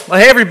Well,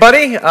 hey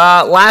everybody.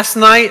 Last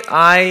night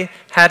I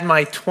had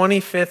my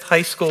 25th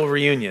high school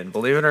reunion,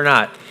 believe it or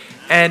not.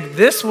 And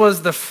this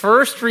was the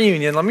first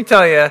reunion, let me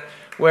tell you,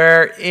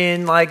 where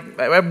in like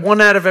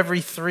one out of every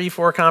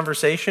 3-4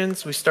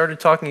 conversations, we started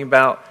talking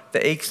about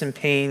the aches and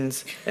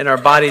pains in our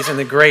bodies and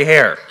the gray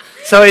hair.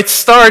 So it's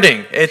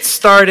starting.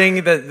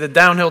 The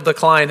downhill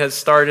decline has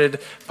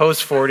started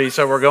post 40,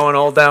 so we're going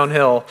all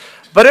downhill.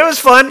 But it was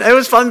fun. It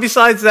was fun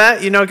besides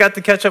that. Got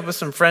to catch up with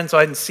some friends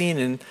I hadn't seen,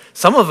 and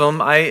some of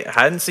them I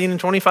hadn't seen in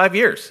 25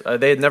 years.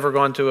 They had never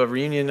gone to a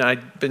reunion.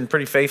 I'd been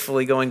pretty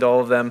faithfully going to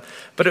all of them.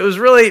 But it was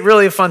really,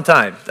 really a fun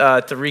time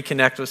to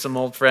reconnect with some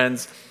old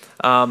friends.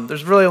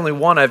 There's really only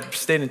one I've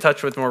stayed in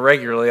touch with more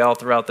regularly all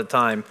throughout the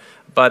time.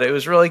 But it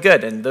was really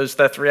good, and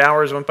that 3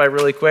 hours went by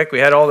really quick.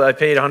 I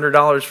paid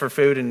 $100 for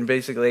food and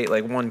basically ate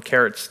like one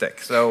carrot stick.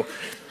 So,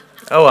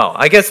 oh well.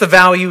 I guess the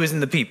value is in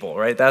the people,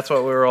 right? That's what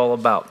we were all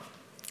about.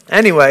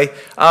 Anyway,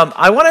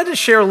 I wanted to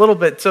share a little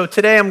bit. So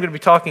today I'm going to be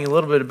talking a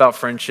little bit about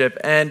friendship,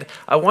 and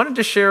I wanted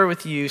to share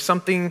with you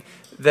something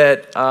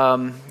that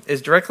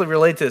is directly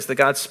related to this, that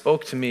God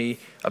spoke to me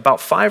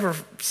about 5 or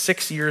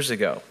 6 years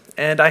ago.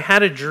 And I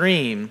had a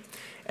dream,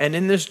 and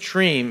in this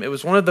dream, it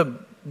was one of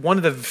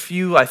the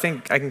few, I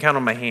think I can count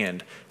on my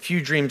hand,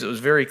 few dreams that was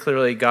very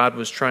clearly God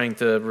was trying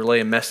to relay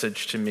a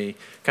message to me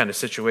kind of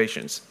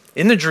situations.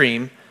 In the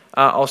dream,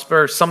 I'll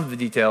spare some of the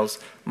details.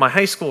 My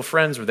high school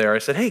friends were there. I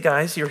said, "Hey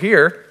guys, you're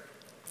here.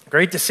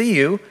 Great to see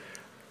you."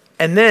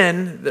 And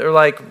then they're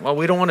like, "Well,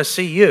 we don't want to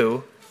see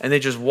you." And they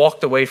just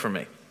walked away from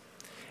me.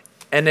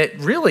 And it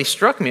really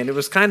struck me. And it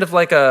was kind of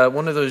like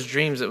one of those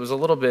dreams that was a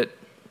little bit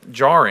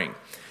jarring.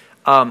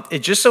 It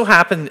just so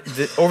happened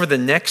that over the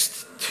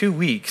next 2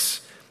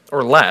 weeks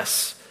or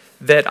less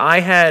that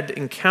I had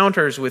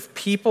encounters with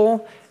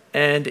people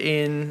and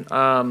in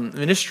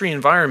ministry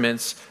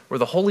environments where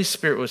the Holy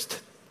Spirit was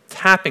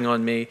tapping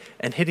on me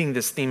and hitting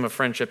this theme of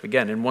friendship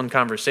again. In one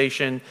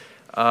conversation,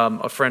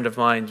 a friend of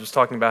mine was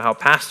talking about how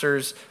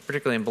pastors,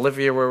 particularly in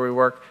Bolivia where we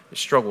work,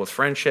 struggle with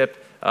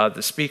friendship.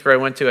 The speaker I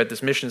went to at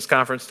this missions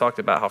conference talked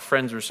about how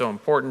friends were so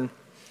important.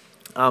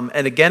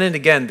 And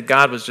again,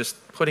 God was just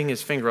putting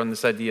his finger on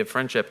this idea of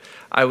friendship.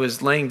 I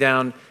was laying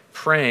down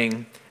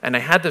praying, and I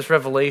had this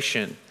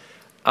revelation.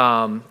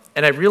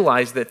 And I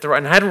realized that,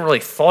 and I hadn't really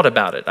thought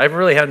about it. I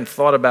really hadn't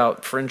thought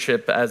about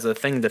friendship as a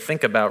thing to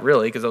think about,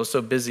 really, because I was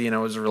so busy and I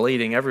was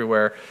relating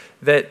everywhere,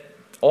 that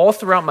all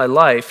throughout my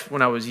life,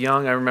 when I was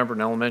young, I remember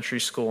in elementary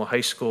school, high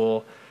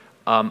school,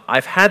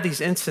 I've had these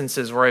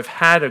instances where I've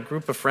had a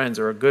group of friends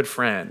or a good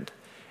friend,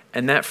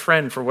 and that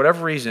friend, for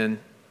whatever reason,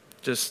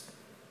 just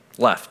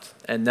left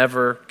and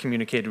never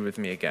communicated with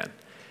me again.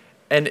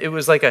 And it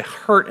was like a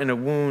hurt and a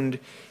wound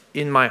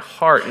in my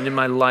heart and in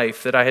my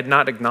life that I had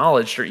not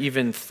acknowledged or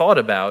even thought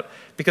about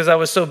because I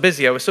was so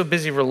busy. I was so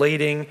busy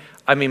relating.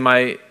 I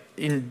mean,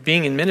 in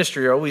being in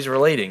ministry, you're always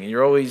relating and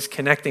you're always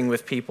connecting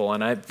with people.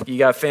 And you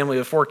got a family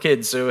with 4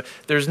 kids, so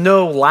there's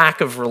no lack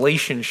of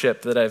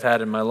relationship that I've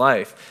had in my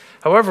life.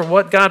 However,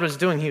 what God was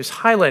doing, he was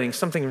highlighting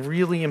something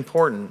really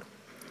important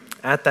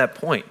at that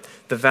point,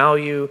 the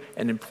value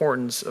and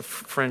importance of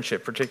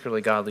friendship,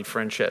 particularly godly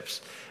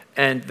friendships.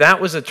 And that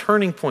was a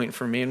turning point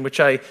for me in which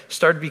I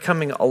started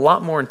becoming a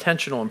lot more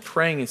intentional and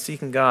praying and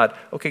seeking God.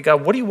 Okay,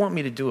 God, what do you want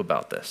me to do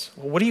about this?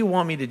 What do you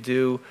want me to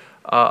do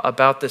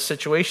about this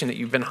situation that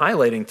you've been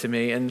highlighting to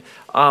me? And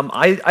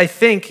I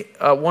think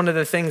one of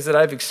the things that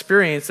I've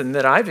experienced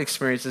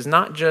is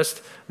not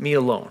just me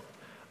alone.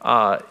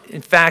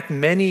 In fact,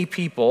 many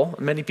people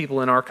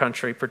in our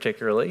country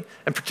particularly,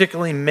 and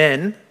particularly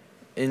men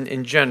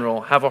in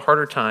general, have a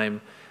harder time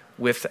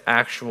with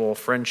actual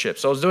friendship.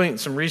 So I was doing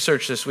some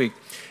research this week.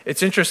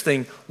 It's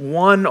interesting.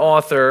 One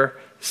author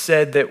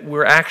said that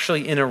we're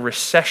actually in a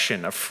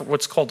recession,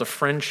 what's called a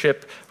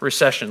friendship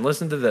recession.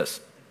 Listen to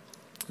this.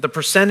 The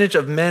percentage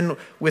of men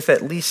with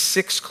at least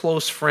 6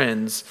 close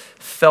friends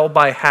fell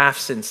by half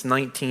since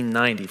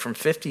 1990, from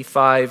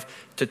 55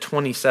 to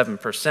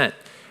 27%.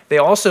 They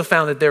also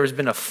found that there has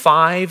been a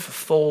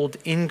 5-fold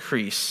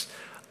increase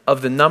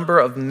of the number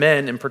of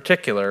men in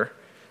particular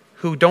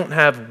who don't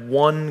have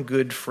one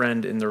good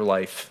friend in their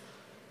life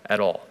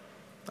at all.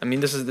 I mean,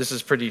 this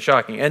is pretty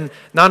shocking. And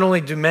not only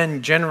do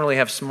men generally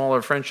have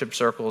smaller friendship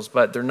circles,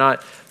 but they're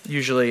not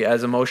usually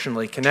as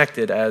emotionally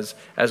connected as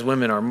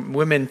women are.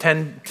 Women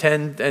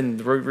tend,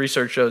 and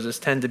research shows this,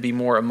 tend to be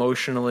more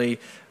emotionally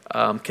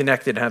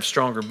connected and have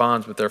stronger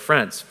bonds with their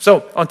friends.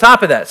 So on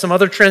top of that, some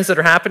other trends that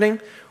are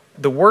happening,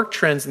 the work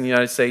trends in the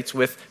United States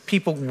with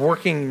people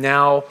working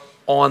now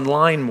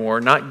online more,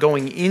 not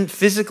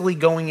physically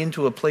going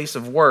into a place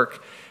of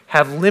work,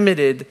 have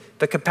limited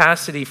the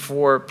capacity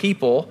for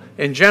people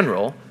in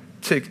general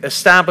to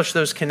establish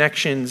those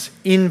connections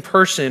in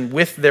person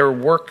with their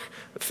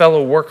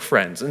fellow work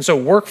friends. And so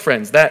work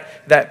friends,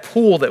 that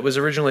pool that was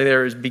originally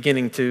there is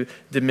beginning to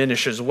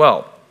diminish as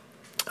well.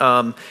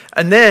 And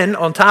then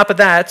on top of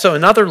that, so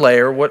another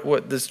layer,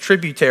 what this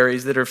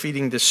tributaries that are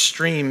feeding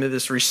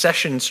this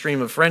recession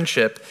stream of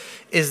friendship,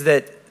 is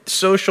that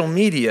social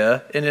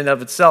media in and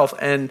of itself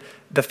and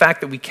the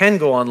fact that we can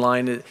go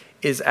online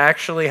is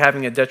actually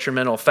having a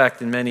detrimental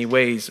effect in many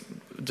ways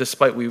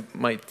despite we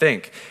might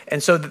think.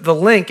 And so the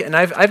link, and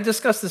I've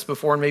discussed this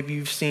before, and maybe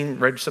you've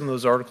read some of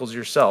those articles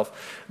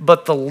yourself,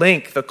 but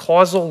the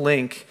causal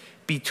link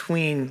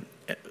between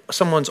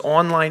someone's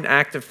online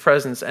active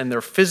presence and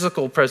their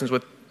physical presence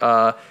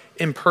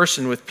in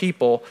person with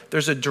people,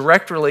 there's a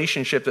direct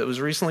relationship that was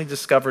recently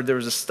discovered. There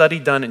was a study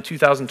done in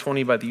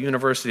 2020 by the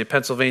University of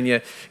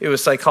Pennsylvania. It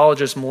was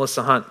psychologist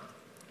Melissa Hunt.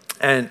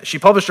 And she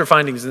published her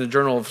findings in the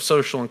Journal of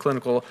Social and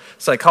Clinical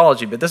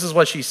Psychology. But this is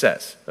what she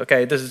says,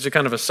 okay? This is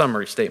kind of a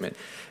summary statement.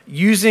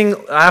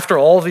 After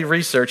all the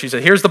research, she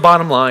said, here's the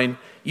bottom line.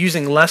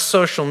 Using less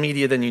social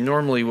media than you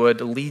normally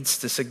would leads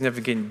to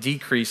significant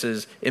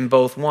decreases in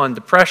both, one,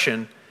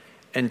 depression,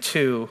 and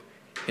two,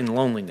 in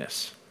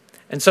loneliness.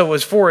 And so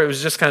it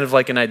was just kind of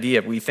like an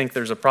idea. We think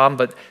there's a problem,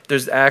 but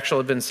there's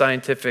actually been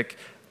scientific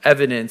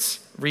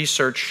evidence,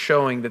 research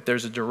showing that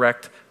there's a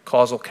direct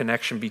causal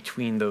connection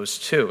between those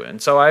two.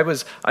 And so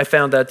I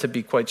found that to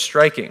be quite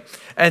striking.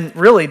 And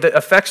really, the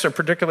effects are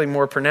particularly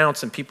more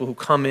pronounced in people who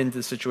come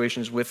into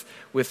situations with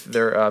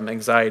their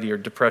anxiety or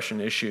depression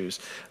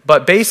issues.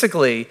 But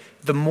basically,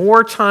 the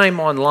more time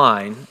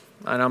online,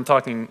 and I'm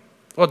talking,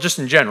 well, just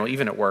in general,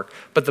 even at work,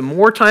 but the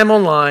more time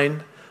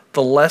online,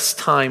 the less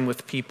time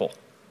with people.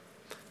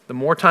 The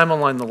more time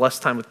online, the less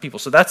time with people.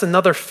 So that's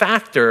another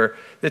factor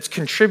that's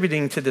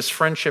contributing to this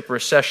friendship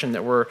recession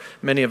that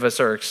many of us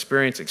are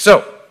experiencing.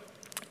 So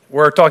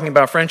we're talking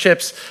about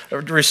friendships,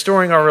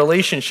 restoring our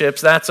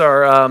relationships. That's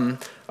our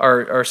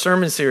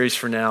sermon series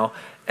for now.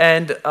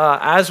 And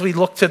as we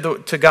look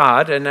to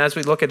God and as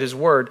we look at His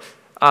Word,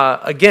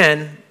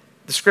 again,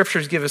 the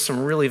Scriptures give us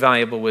some really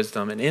valuable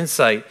wisdom and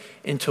insight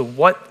into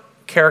what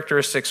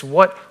characteristics,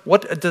 what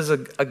does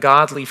a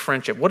godly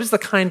friendship, what is the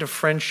kind of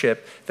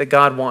friendship that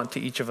God wants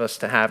each of us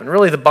to have? And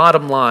really the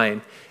bottom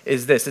line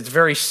is this. It's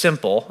very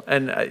simple,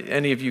 and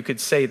any of you could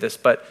say this,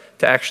 but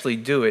to actually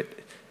do it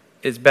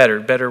is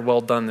better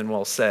well done than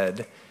well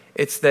said.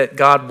 It's that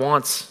God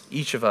wants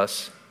each of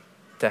us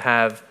to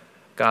have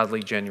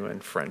godly,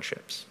 genuine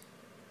friendships.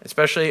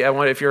 Especially,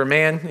 if you're a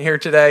man here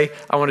today,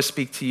 I want to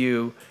speak to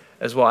you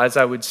as well as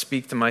I would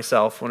speak to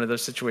myself, one of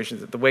those situations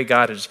that the way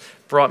God has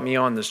brought me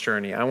on this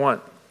journey. I want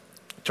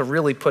to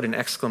really put an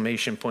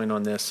exclamation point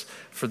on this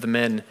for the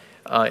men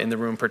in the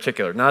room in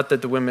particular. Not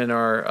that the women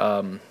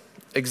are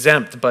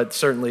exempt, but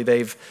certainly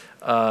they've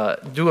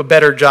do a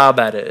better job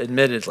at it,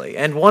 admittedly.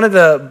 And one of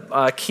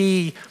the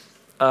key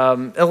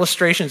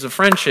illustrations of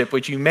friendship,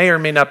 which you may or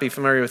may not be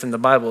familiar with in the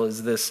Bible,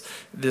 is this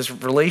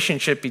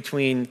relationship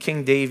between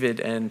King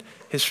David and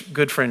his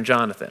good friend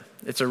Jonathan.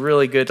 It's a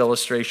really good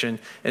illustration.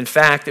 In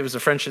fact, it was a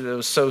friendship that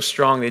was so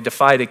strong they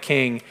defied a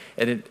king,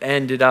 and it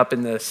ended up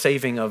in the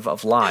saving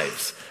of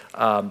lives.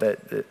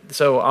 So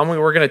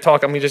we're going to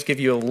talk. I'm going to just give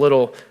you a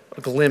little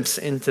glimpse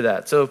into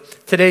that. So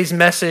today's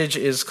message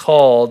is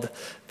called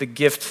 "The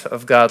Gift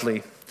of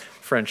Godly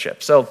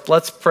Friendship." So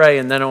let's pray,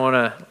 and then I want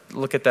to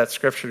look at that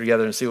scripture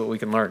together and see what we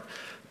can learn.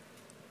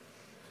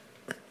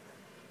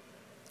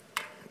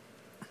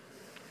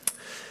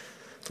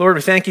 Lord,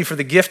 we thank you for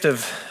the gift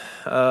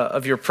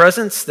of your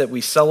presence that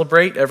we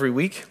celebrate every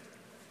week,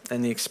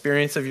 and the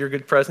experience of your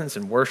good presence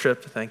and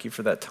worship. Thank you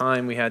for that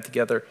time we had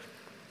together.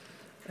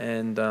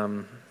 And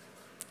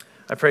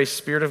I pray,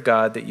 Spirit of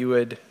God, that you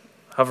would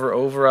hover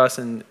over us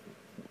and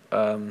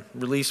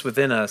release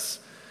within us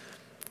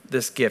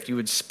this gift. You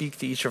would speak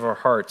to each of our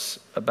hearts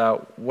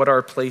about what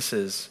our place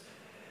is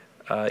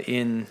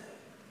in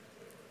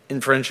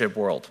friendship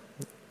world,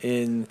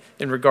 in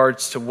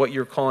regards to what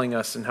you're calling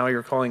us and how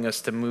you're calling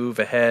us to move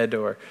ahead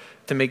or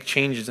to make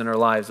changes in our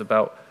lives,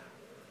 about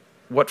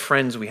what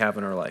friends we have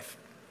in our life.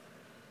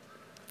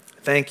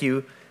 Thank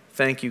you,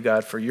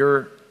 God, for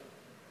your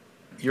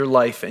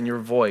life and your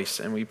voice,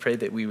 and we pray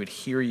that we would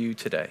hear you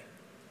today.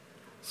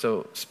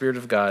 So, Spirit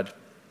of God,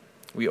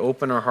 we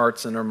open our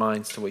hearts and our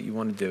minds to what you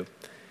want to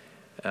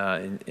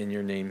do. In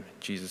your name,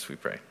 Jesus, we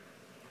pray.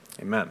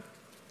 Amen.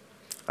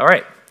 All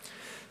right.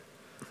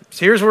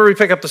 So here's where we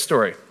pick up the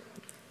story.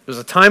 It was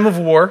a time of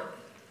war.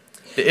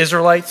 The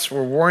Israelites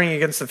were warring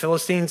against the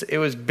Philistines. It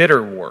was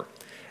bitter war.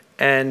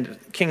 And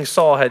King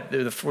Saul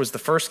was the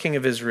first king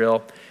of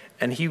Israel,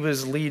 and he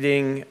was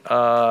leading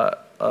the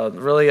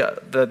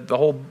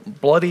whole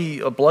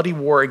bloody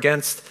war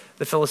against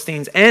the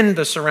Philistines and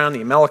the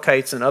surrounding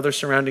Amalekites and other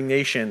surrounding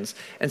nations.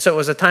 And so it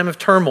was a time of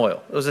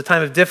turmoil. It was a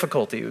time of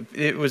difficulty.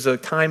 It was a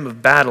time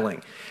of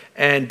battling.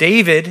 And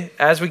David,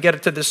 as we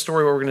get to this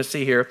story, what we're going to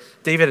see here,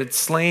 David had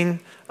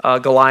slain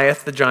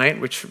Goliath, the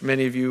giant, which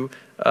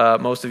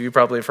most of you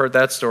probably have heard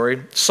that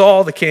story.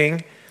 Saul, the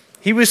king,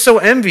 he was so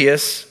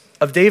envious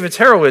of David's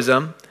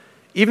heroism,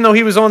 even though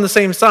he was on the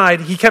same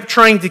side, he kept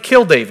trying to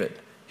kill David.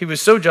 He was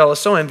so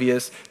jealous, so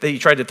envious, that he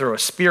tried to throw a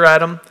spear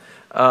at him,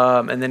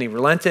 and then he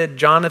relented.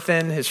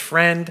 Jonathan, his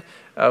friend,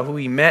 who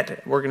he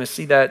met, we're going to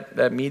see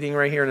that meeting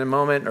right here in a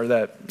moment, or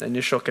that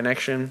initial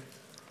connection.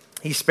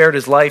 He spared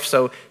his life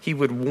so he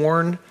would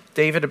warn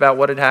David about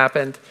what had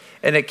happened.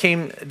 And it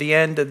came the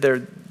end of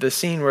the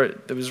scene where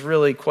it was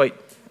really quite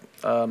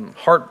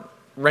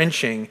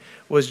wrenching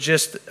was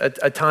just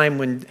a time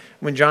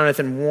when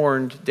Jonathan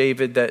warned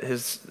David that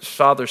his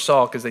father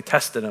Saul, because they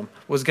tested him,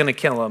 was going to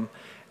kill him.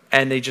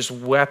 And they just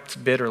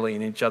wept bitterly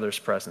in each other's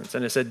presence.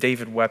 And it said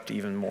David wept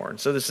even more. And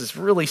so this is a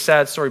really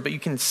sad story, but you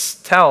can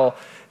tell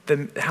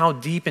how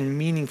deep and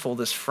meaningful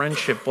this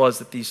friendship was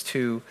that these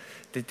two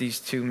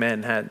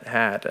men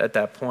had at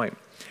that point.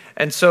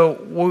 And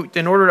so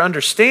in order to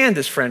understand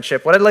this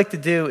friendship, what I'd like to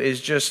do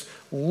is just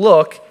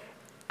look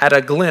at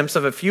a glimpse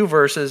of a few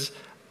verses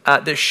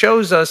that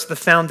shows us the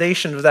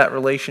foundation of that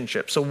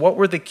relationship. So what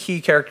were the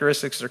key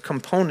characteristics or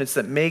components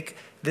that make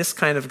this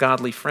kind of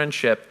godly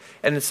friendship?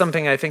 And it's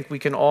something I think we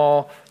can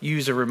all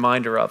use a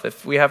reminder of.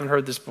 If we haven't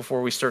heard this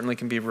before, we certainly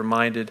can be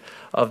reminded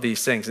of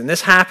these things. And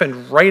this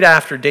happened right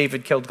after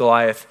David killed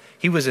Goliath.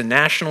 He was a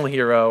national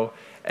hero.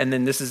 And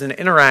then this is an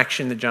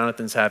interaction that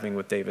Jonathan's having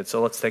with David.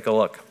 So let's take a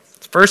look.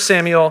 It's 1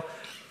 Samuel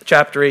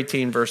chapter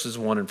 18, verses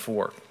 1 and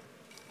 4.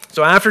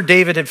 So after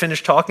David had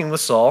finished talking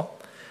with Saul,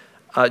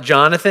 Saul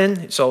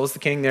was the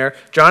king there,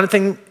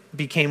 Jonathan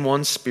became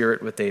one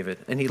spirit with David,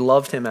 and he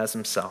loved him as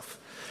himself.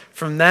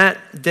 From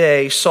that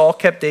day, Saul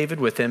kept David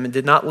with him and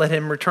did not let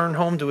him return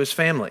home to his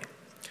family.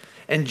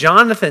 And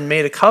Jonathan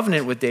made a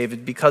covenant with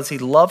David because he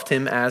loved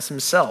him as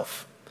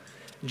himself.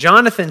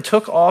 Jonathan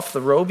took off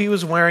the robe he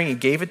was wearing and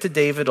gave it to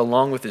David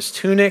along with his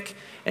tunic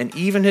and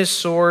even his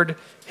sword,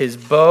 his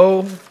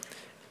bow,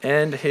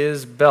 and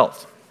his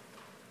belt.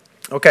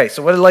 Okay,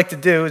 so what I'd like to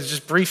do is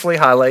just briefly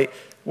highlight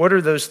what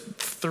are those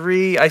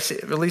three,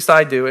 at least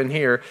I do in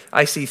here,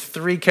 I see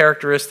three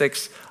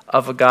characteristics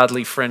of a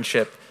godly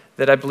friendship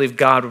that I believe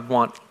God would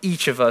want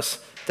each of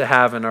us to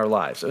have in our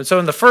lives. And so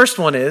in the first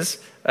one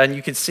is, and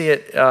you can see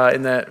it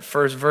in that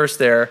first verse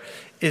there,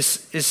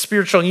 is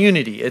spiritual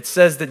unity. It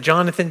says that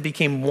Jonathan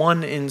became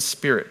one in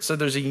spirit. So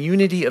there's a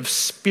unity of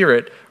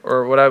spirit,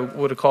 or what I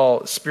would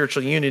call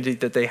spiritual unity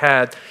that they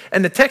had.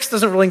 And the text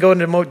doesn't really go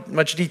into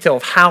much detail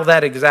of how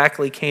that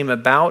exactly came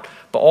about,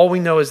 but all we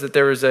know is that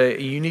there was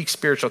a unique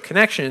spiritual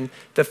connection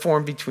that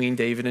formed between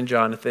David and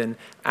Jonathan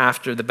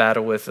after the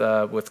battle with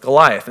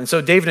Goliath. And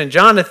so David and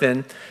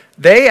Jonathan,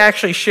 they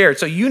actually shared.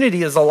 So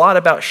unity is a lot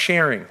about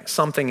sharing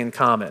something in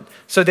common.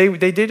 So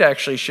they did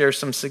actually share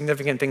some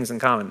significant things in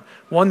common.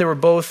 One, they were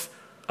both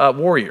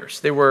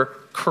warriors. They were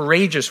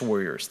courageous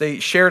warriors. They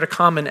shared a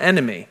common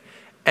enemy.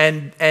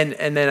 And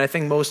then I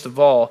think most of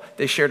all,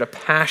 they shared a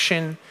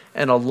passion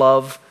and a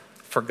love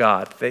for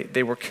God.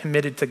 They were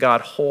committed to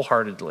God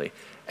wholeheartedly.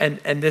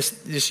 And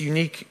this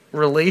unique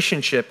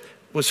relationship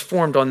was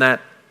formed on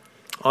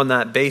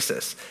that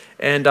basis.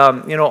 And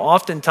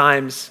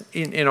oftentimes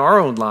in our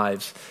own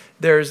lives,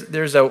 there's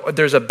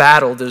a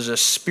battle, there's a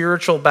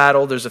spiritual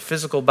battle, there's a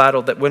physical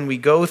battle that when we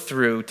go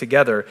through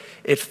together,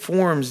 it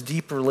forms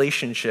deep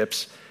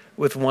relationships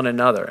with one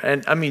another.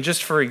 And I mean,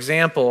 just for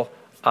example,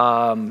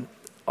 from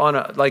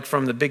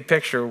the big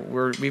picture,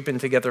 we've been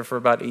together for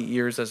about 8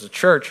 years as a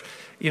church.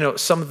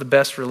 Some of the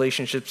best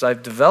relationships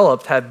I've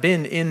developed have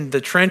been in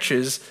the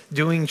trenches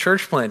doing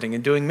church planting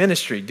and doing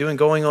ministry,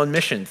 going on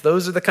missions.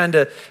 Those are the kind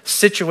of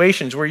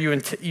situations where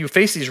you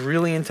face these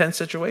really intense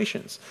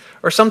situations.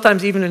 Or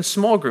sometimes even in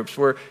small groups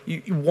where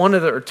one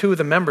or two of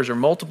the members or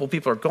multiple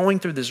people are going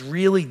through this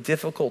really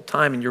difficult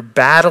time and you're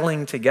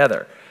battling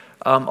together.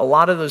 A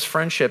lot of those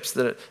friendships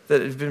that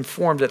have been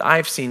formed that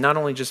I've seen, not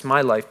only just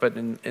my life, but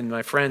in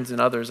my friends and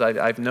others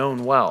I've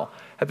known well,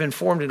 have been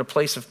formed in a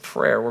place of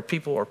prayer where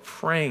people are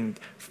praying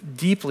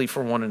deeply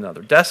for one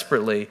another,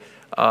 desperately,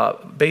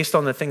 based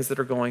on the things that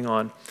are going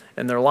on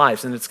in their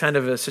lives. And it's kind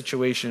of a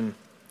situation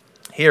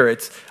here.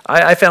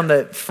 I found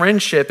that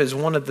friendship is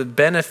one of the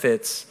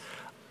benefits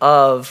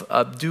of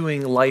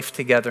doing life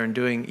together and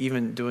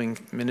doing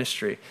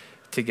ministry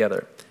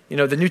together.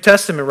 The New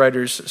Testament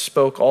writers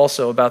spoke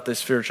also about this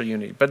spiritual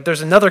unity, but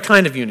there's another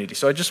kind of unity.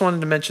 So I just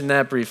wanted to mention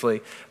that briefly,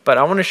 but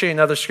I want to show you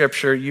another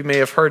scripture. You may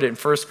have heard it in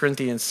 1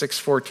 Corinthians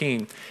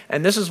 6:14,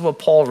 and this is what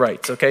Paul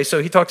writes, okay?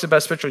 So he talks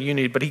about spiritual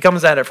unity, but he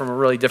comes at it from a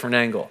really different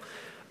angle.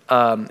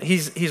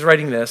 He's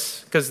writing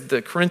this because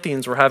the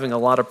Corinthians were having a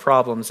lot of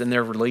problems in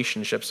their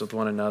relationships with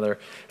one another,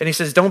 and he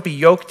says, "Don't be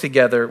yoked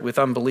together with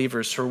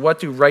unbelievers, for what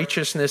do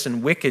righteousness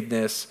and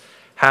wickedness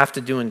have to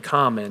do in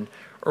common?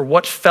 Or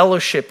what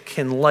fellowship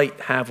can light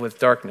have with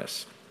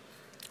darkness?"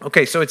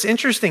 Okay, so it's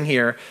interesting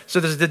here. So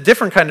there's the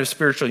different kind of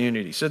spiritual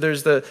unity. So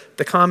there's the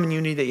common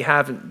unity that you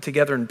have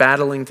together and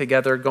battling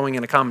together, going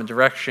in a common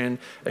direction,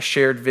 a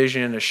shared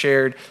vision, a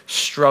shared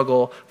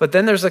struggle. But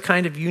then there's a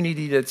kind of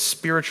unity that's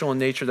spiritual in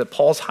nature that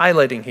Paul's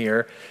highlighting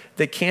here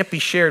that can't be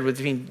shared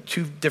between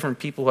two different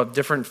people who have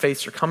different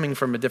faiths or coming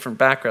from a different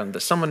background.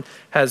 That someone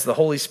has the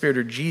Holy Spirit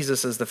or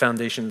Jesus as the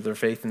foundation of their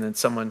faith, and then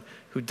someone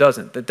who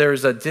doesn't. That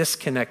there's a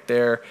disconnect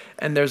there,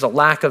 and there's a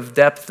lack of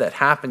depth that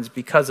happens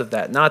because of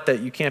that. Not that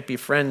you can't be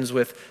friends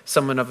with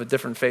someone of a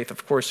different faith.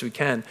 Of course we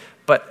can.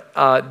 But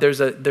there's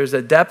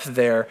a depth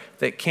there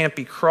that can't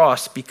be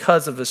crossed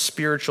because of a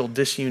spiritual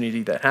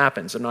disunity that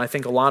happens. And I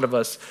think a lot of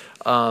us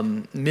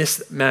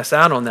miss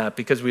out on that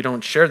because we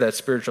don't share that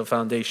spiritual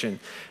foundation.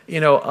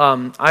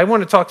 I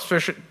want to talk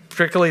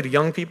particularly to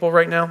young people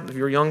right now. If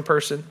you're a young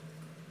person,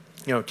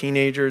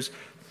 teenagers,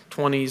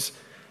 20s,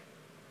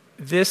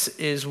 this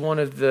is one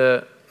of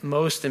the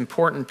most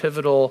important,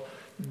 pivotal,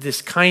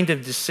 this kind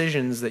of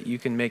decisions that you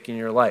can make in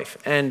your life.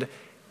 And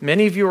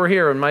many of you were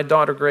here when my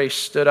daughter Grace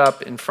stood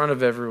up in front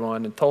of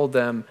everyone and told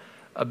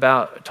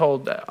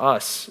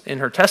us in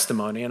her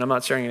testimony, and I'm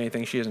not sharing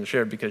anything she hasn't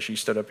shared because she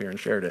stood up here and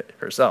shared it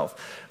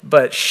herself,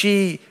 but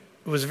she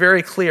was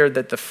very clear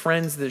that the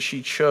friends that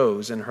she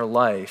chose in her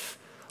life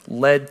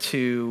led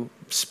to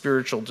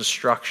spiritual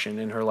destruction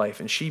in her life,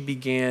 and she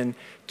began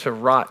to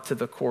rot to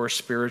the core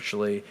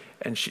spiritually,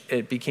 and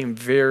it became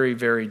very,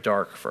 very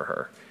dark for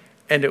her.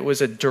 And it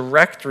was a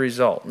direct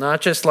result,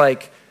 not just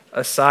like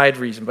a side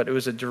reason, but it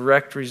was a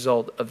direct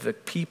result of the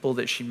people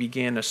that she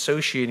began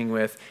associating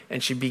with,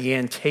 and she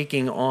began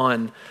taking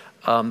on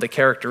the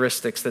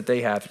characteristics that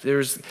they have.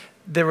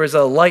 There was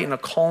a light and a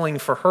calling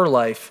for her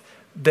life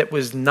that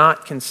was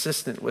not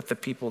consistent with the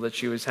people that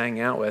she was hanging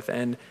out with,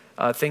 and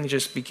things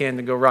just began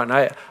to go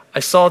rotten. I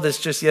saw this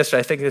just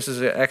yesterday. I think this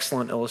is an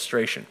excellent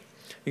illustration.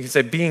 You can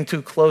say being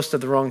too close to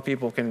the wrong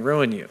people can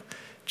ruin you,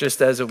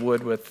 just as it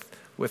would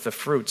with the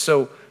fruit.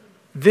 So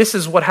this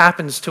is what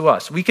happens to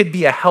us. We could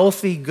be a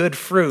healthy, good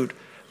fruit,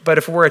 but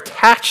if we're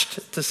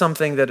attached to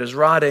something that is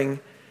rotting,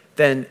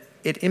 then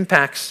it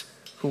impacts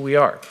who we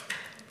are,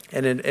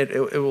 and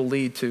it will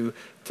lead to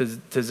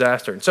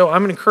disaster. And so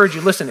I'm going to encourage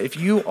you, listen, if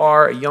you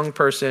are a young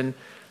person,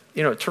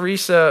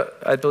 Teresa,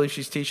 I believe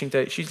she's teaching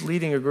today, she's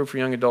leading a group for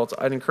young adults.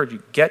 I'd encourage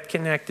you, get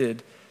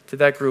connected to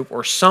that group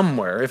or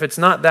somewhere. If it's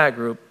not that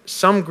group,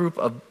 some group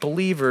of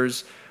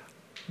believers,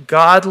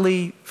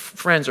 godly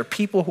friends, or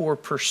people who are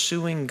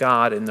pursuing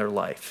God in their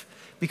life.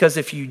 Because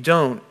if you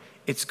don't,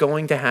 it's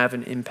going to have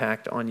an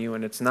impact on you,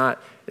 and it's not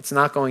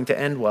going to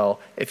end well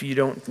if you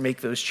don't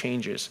make those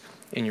changes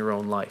in your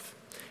own life.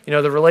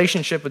 The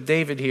relationship with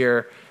David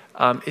here,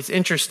 it's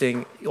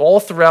interesting. All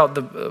throughout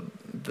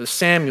the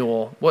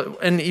Samuel,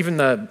 and even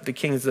the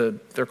kings,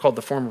 they're called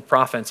the former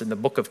prophets in the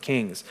book of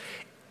Kings.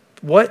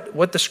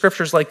 What the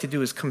scriptures like to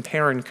do is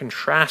compare and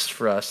contrast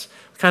for us,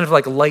 kind of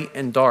like light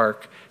and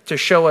dark, to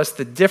show us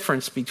the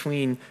difference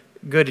between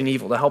good and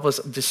evil, to help us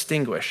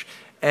distinguish.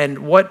 And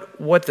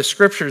what the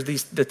scriptures,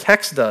 the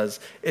text does,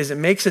 is it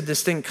makes a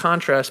distinct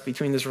contrast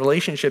between this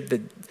relationship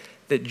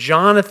that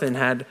Jonathan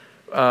had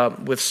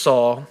with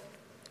Saul,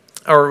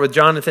 or with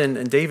Jonathan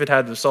and David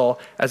had with Saul,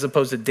 as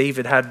opposed to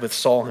David had with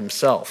Saul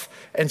himself.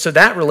 And so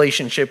that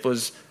relationship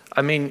was,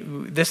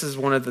 this is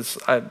one of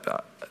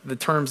the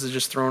terms is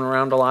just thrown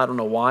around a lot. I don't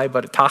know why,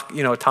 but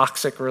a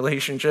toxic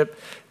relationship.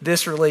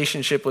 This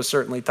relationship was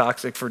certainly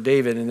toxic for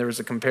David, and there was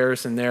a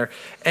comparison there.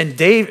 And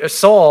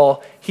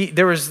Saul,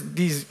 there was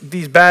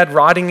these bad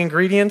rotting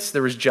ingredients.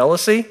 There was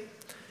jealousy,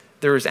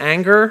 there was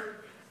anger,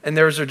 and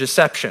there was a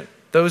deception.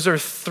 Those are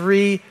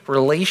three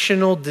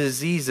relational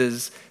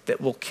diseases that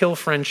will kill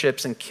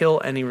friendships and kill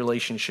any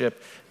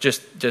relationship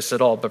just at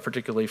all, but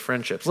particularly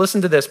friendships.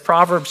 Listen to this.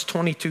 Proverbs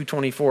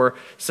 22:24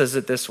 says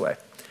it this way.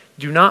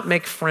 Do not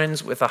make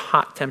friends with a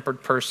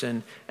hot-tempered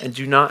person, and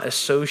do not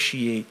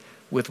associate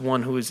with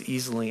one who is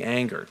easily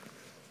angered.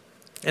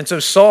 And so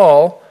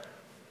Saul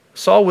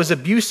was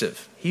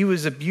abusive. He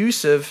was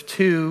abusive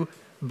to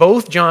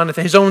both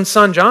Jonathan, his own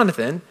son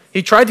Jonathan.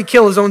 He tried to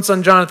kill his own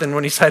son Jonathan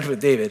when he sided with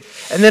David.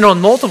 And then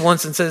on multiple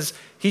instances,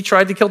 he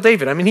tried to kill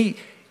David.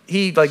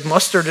 He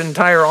mustered an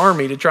entire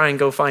army to try and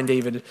go find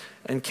David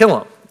and kill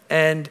him.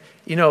 And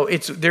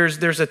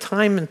there's a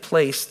time and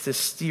place to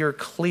steer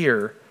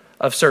clear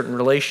of certain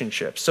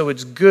relationships. So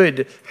it's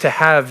good to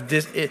have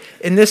this,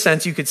 in this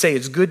sense, you could say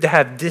it's good to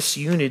have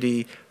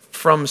disunity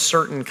from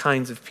certain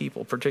kinds of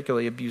people,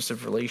 particularly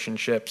abusive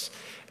relationships.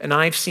 And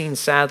I've seen,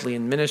 sadly,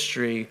 in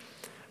ministry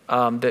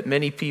that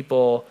many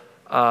people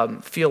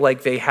feel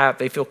like they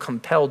feel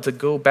compelled to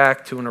go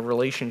back to a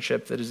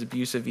relationship that is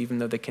abusive, even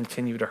though they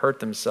continue to hurt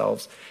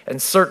themselves.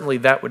 And certainly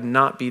that would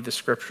not be the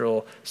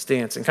scriptural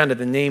stance and kind of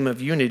the name of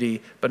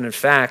unity. But in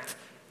fact,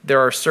 there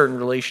are certain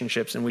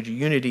relationships in which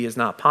unity is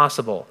not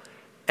possible.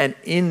 And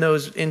in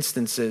those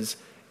instances,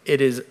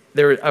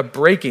 a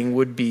breaking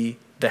would be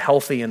the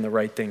healthy and the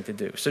right thing to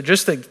do. So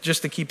just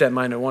to keep that in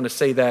mind, I want to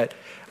say that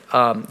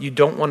you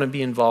don't want to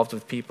be involved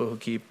with people who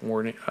keep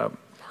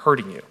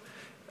hurting you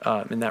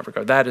in that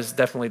regard. That is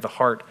definitely the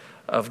heart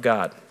of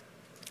God.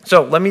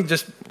 So let me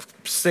just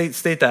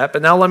state that,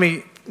 but now let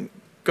me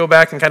go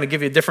back and kind of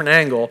give you a different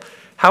angle.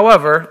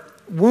 However,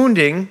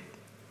 wounding,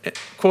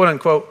 quote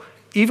unquote,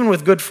 even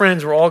with good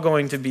friends, we're all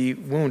going to be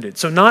wounded.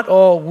 So not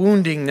all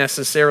wounding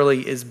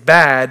necessarily is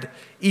bad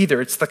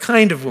either. It's the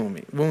kind of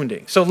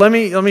wounding. So let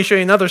me show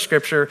you another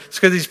scripture. It's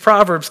because these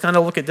proverbs kind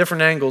of look at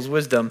different angles,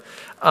 wisdom.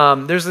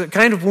 There's a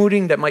kind of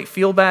wounding that might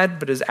feel bad,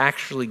 but is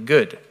actually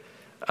good.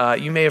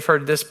 You may have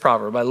heard this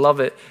proverb. I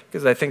love it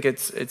because I think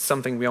it's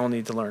something we all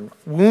need to learn.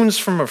 Wounds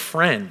from a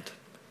friend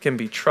can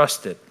be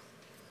trusted,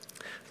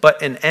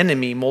 but an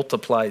enemy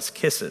multiplies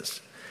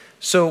kisses.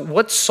 So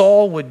what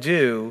Saul would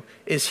do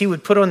is he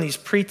would put on these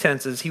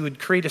pretenses. He would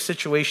create a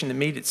situation that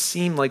made it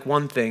seem like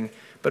one thing,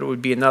 but it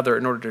would be another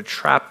in order to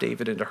trap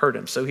David and to hurt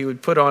him. So he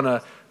would put on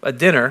a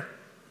dinner,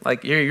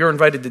 like you're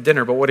invited to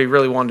dinner, but what he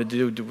really wanted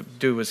to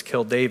do was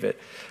kill David.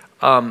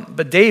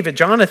 But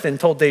Jonathan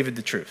told David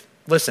the truth.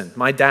 listen,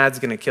 my dad's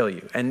going to kill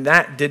you. And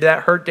did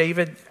that hurt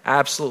David?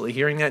 Absolutely.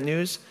 Hearing that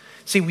news?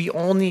 See, we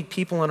all need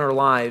people in our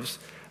lives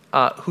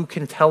who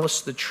can tell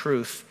us the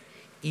truth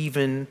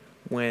even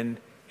when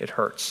it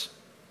hurts.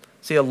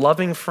 See, a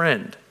loving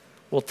friend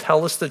will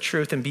tell us the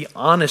truth and be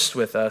honest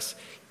with us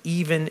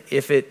even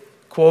if it,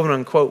 quote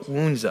unquote,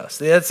 wounds us.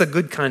 That's a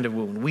good kind of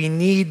wound. We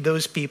need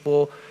those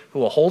people who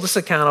will hold us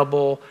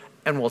accountable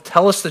and will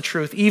tell us the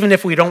truth even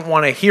if we don't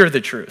want to hear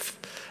the truth.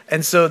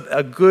 And so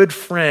a good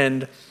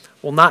friend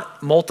will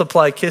not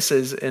multiply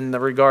kisses in the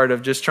regard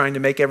of just trying to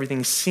make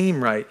everything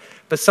seem right.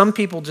 But some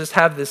people just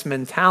have this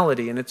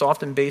mentality, and it's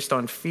often based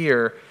on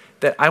fear,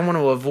 that I want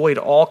to avoid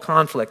all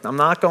conflict. I'm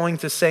not going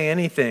to say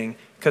anything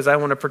because I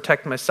want to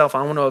protect myself.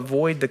 I want to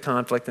avoid the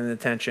conflict and the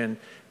tension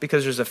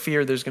because there's a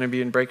fear there's going to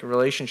be a break a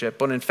relationship.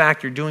 But in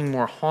fact, you're doing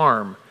more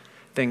harm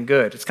than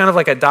good. It's kind of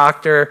like a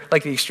doctor,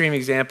 like the extreme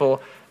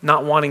example,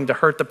 not wanting to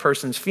hurt the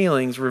person's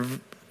feelings,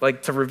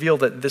 like to reveal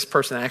that this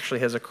person actually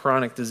has a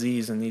chronic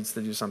disease and needs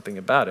to do something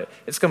about it.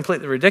 It's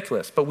completely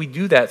ridiculous. But we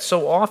do that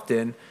so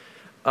often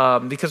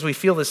because we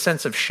feel this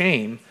sense of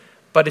shame.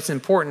 But it's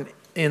important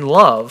in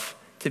love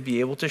to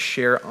be able to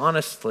share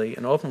honestly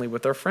and openly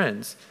with our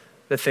friends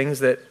the things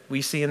that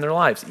we see in their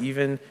lives,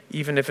 even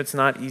if it's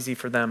not easy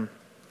for them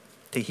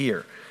to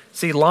hear.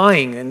 See,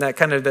 lying and that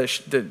kind of the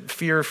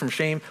fear from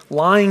shame,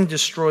 lying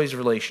destroys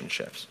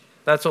relationships.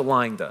 That's what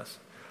lying does.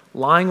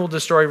 Lying will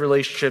destroy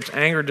relationships.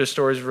 Anger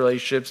destroys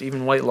relationships,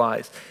 even white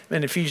lies.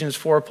 In Ephesians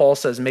 4, Paul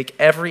says, make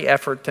every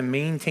effort to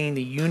maintain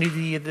the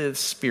unity of the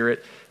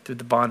Spirit through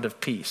the bond of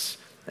peace.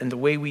 And the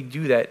way we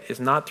do that is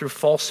not through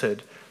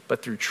falsehood,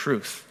 but through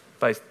truth.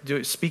 By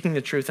speaking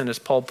the truth, and as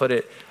Paul put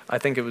it, I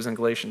think it was in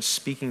Galatians,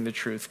 speaking the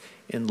truth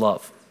in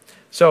love.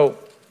 So,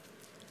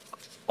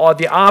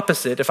 the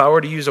opposite, if I were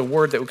to use a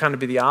word that would kind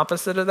of be the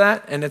opposite of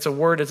that, and it's a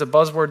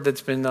buzzword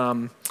that's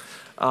been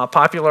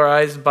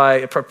popularized by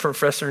a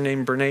professor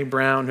named Brene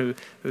Brown,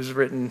 who's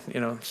written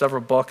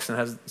several books and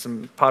has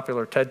some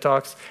popular TED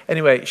Talks.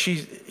 Anyway,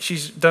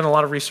 she's done a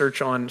lot of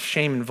research on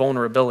shame and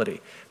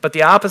vulnerability. But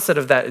the opposite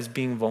of that is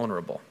being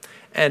vulnerable.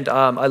 And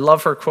I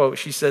love her quote.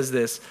 She says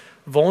this,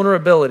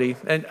 vulnerability,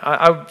 and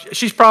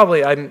she's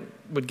probably, I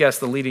would guess,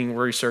 the leading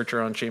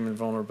researcher on shame and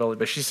vulnerability,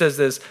 but she says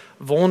this,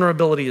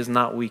 vulnerability is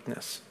not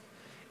weakness.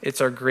 It's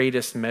our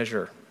greatest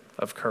measure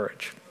of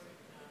courage.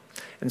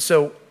 And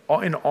so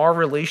in our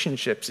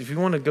relationships, if you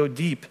want to go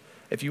deep,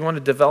 if you want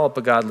to develop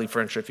a godly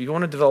friendship, if you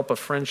want to develop a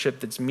friendship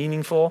that's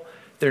meaningful,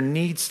 there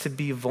needs to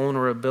be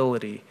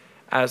vulnerability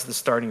as the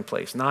starting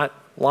place. Not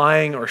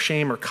lying or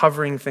shame or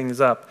covering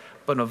things up,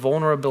 but a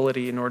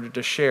vulnerability in order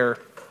to share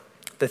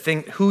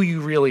who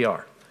you really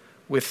are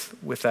with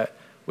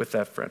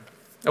that friend.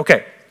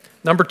 Okay,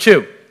 number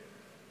 2.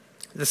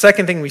 The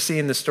second thing we see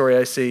in this story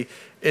I see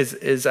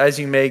is as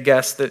you may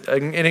guess, that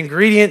an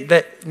ingredient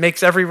that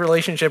makes every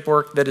relationship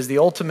work, that is the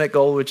ultimate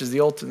goal, which is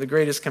the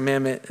greatest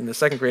commandment, and the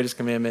second greatest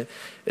commandment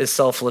is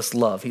selfless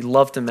love. He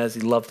loved him as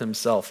he loved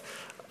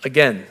himself.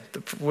 Again,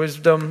 the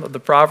wisdom of the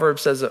proverb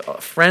says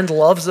a friend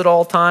loves at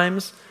all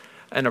times,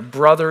 and a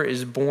brother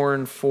is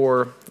born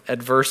for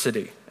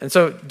adversity. And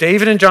so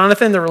David and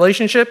Jonathan, the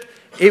relationship,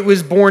 it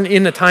was born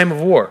in a time of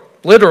war,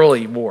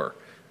 literally war,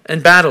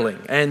 and battling,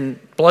 and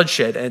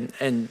bloodshed,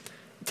 and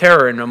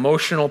terror, and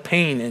emotional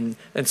pain,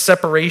 and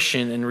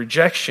separation, and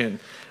rejection.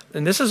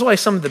 And this is why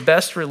some of the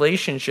best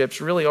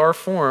relationships really are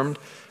formed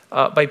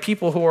by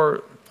people who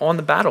are on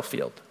the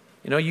battlefield.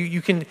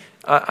 You can,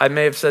 I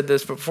may have said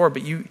this before,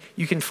 but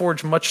you can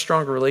forge much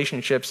stronger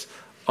relationships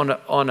on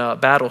a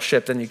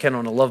battleship than you can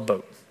on a love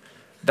boat.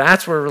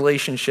 That's where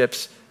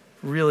relationships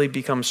really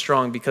become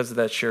strong because of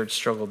that shared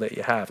struggle that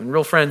you have. And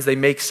real friends, they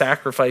make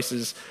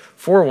sacrifices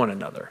for one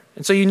another.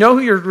 And so you know who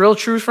your real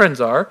true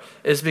friends are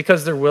is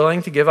because they're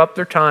willing to give up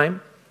their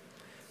time,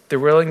 they're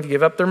willing to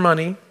give up their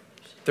money,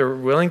 they're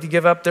willing to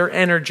give up their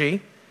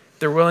energy,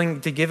 they're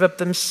willing to give up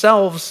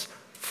themselves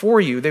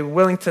for you. They're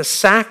willing to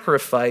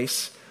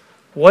sacrifice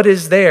what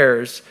is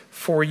theirs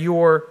for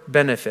your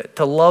benefit,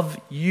 to love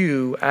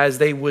you as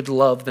they would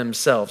love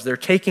themselves. They're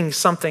taking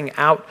something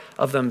out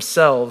of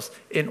themselves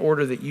in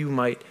order that you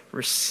might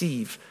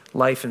receive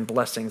life and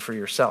blessing for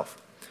yourself.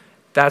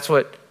 That's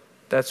what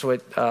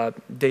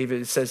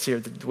David says here,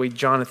 the way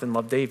Jonathan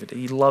loved David.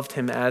 He loved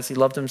him as he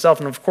loved himself.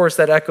 And of course,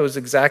 that echoes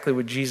exactly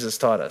what Jesus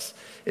taught us,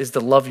 is to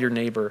love your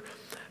neighbor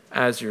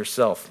as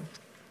yourself.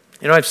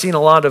 I've seen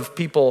a lot of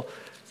people,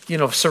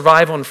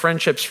 survive on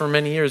friendships for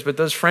many years, but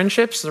those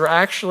friendships, they're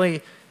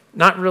actually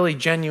not really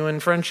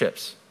genuine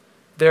friendships.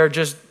 They're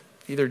just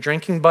either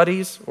drinking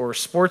buddies or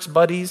sports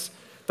buddies,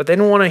 but they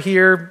don't want to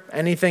hear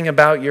anything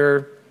about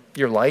your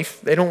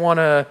life. They don't want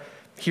to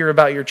hear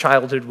about your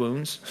childhood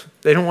wounds.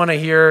 They don't want to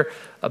hear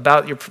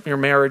about your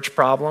marriage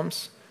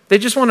problems.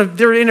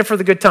 They're in it for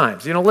the good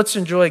times. Let's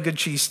enjoy a good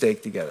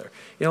cheesesteak together.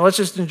 Let's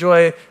just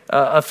enjoy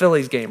a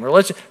Phillies game.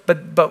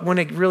 But when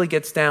it really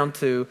gets down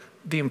to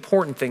the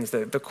important things,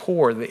 the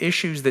core, the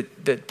issues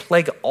that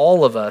plague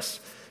all of us,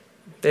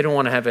 They don't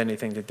want to have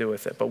anything to do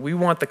with it. But we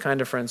want the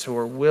kind of friends who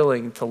are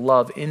willing to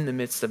love in the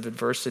midst of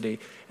adversity.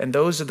 And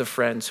those are the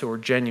friends who are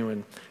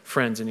genuine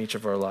friends in each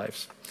of our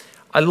lives.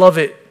 I love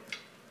it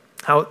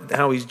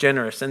how he's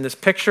generous. And this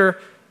picture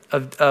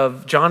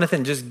of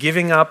Jonathan just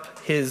giving up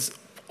his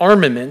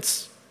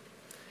armaments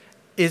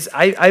is,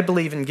 I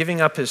believe, in giving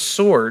up his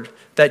sword,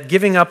 that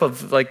giving up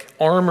of like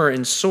armor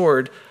and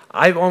sword,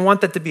 I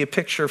want that to be a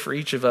picture for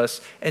each of us.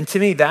 And to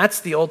me,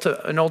 that's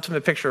an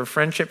ultimate picture of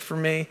friendship for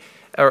me,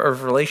 or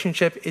of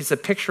relationship, is a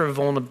picture of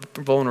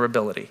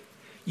vulnerability.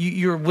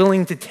 You're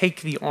willing to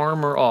take the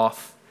armor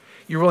off.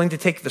 You're willing to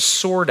take the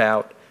sword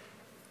out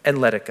and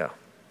let it go.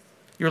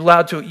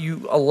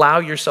 You allow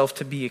yourself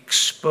to be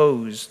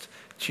exposed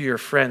to your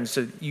friends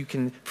so you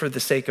can, for the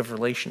sake of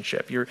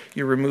relationship. You're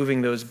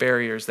removing those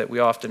barriers that we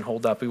often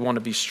hold up. We want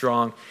to be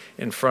strong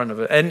in front of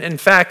it. And in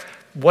fact,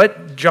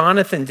 what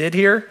Jonathan did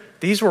here,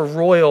 these were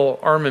royal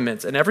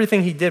armaments, and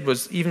everything he did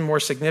was even more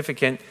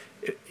significant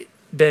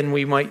than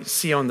we might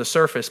see on the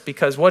surface,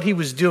 because what he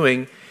was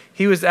doing,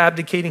 he was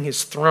abdicating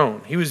his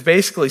throne. He was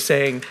basically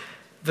saying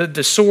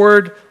the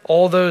sword,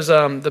 all those,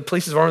 the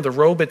pieces of armor, the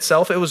robe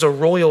itself, it was a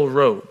royal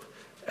robe.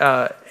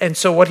 And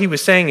so what he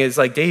was saying is,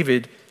 like,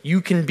 David,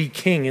 you can be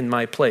king in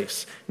my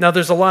place. Now,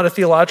 there's a lot of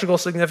theological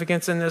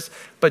significance in this,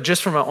 but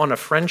just on a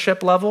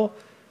friendship level,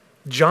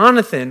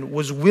 Jonathan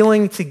was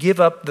willing to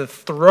give up the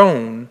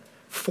throne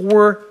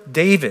for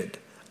David.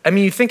 I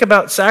mean, you think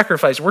about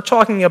sacrifice. We're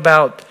talking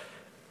about,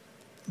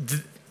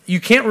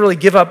 you can't really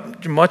give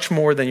up much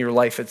more than your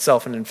life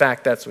itself. And in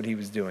fact, that's what he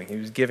was doing. He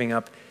was giving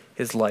up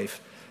his life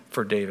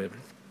for David.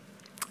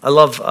 I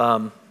love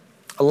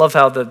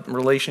how the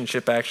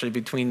relationship actually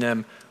between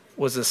them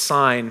was a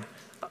sign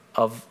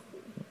of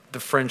the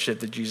friendship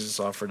that Jesus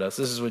offered us.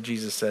 This is what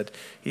Jesus said.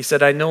 He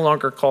said, I no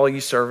longer call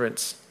you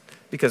servants,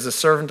 because a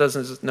servant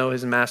doesn't know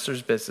his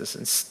master's business.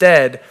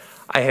 Instead,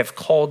 I have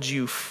called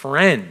you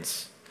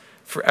friends.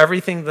 For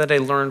everything that I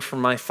learned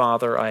from my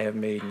Father, I have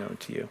made known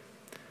to you.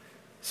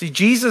 See,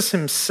 Jesus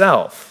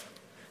himself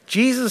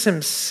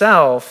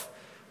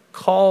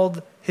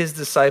called his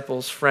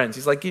disciples friends.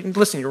 He's like,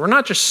 listen, we're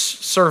not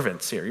just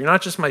servants here. You're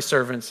not just my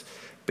servants,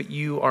 but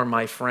you are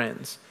my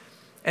friends.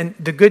 And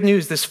the good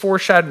news, this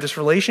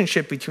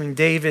relationship between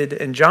David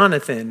and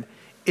Jonathan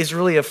is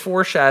really a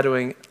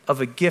foreshadowing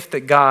of a gift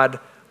that God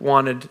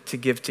wanted to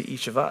give to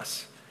each of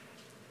us.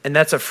 And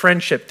that's a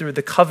friendship through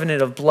the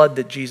covenant of blood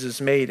that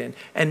Jesus made.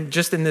 And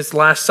just in this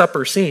Last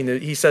Supper scene,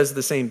 he says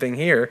the same thing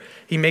here.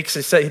 He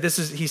says,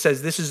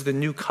 this is the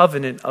new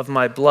covenant of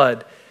my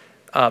blood.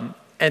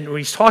 And what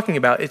he's talking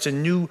about, it's a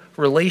new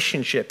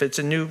relationship. It's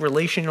a new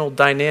relational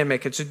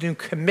dynamic. It's a new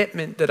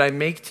commitment that I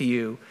make to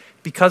you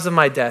because of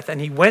my death. And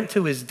he went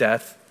to his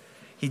death.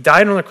 He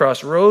died on the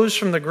cross, rose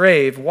from the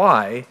grave.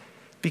 Why?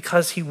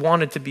 Because he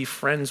wanted to be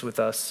friends with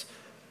us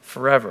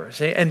forever.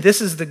 See? And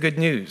this is the good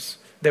news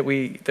that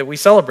we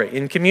celebrate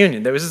in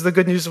communion. This is the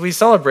good news that we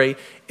celebrate,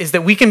 is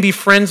that we can be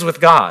friends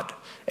with God.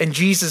 And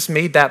Jesus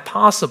made that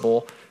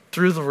possible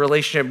through the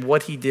relationship,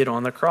 what he did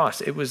on the cross.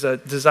 It was a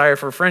desire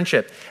for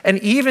friendship. And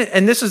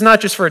this is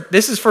not just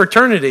this is for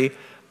eternity,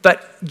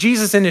 but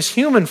Jesus in his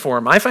human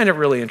form, I find it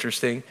really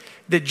interesting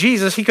that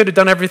Jesus, he could have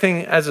done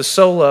everything as a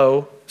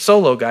solo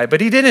guy, but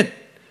he didn't.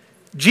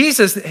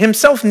 Jesus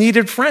himself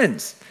needed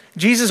friends.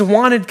 Jesus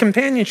wanted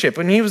companionship.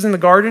 When he was in the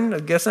Garden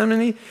of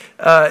Gethsemane,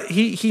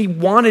 he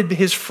wanted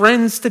his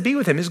friends to be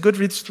with him, his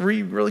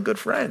three really good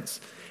friends.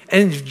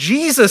 And if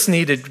Jesus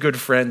needed good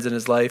friends in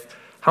his life,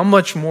 how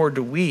much more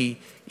do we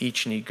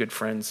each need good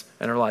friends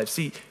in our lives?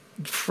 See,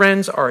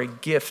 friends are a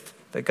gift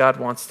that God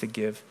wants to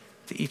give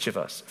to each of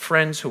us.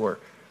 Friends who are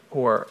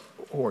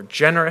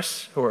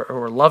generous, who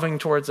are loving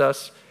towards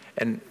us,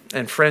 and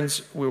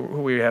friends who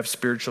we have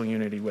spiritual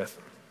unity with.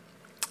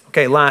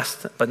 Okay,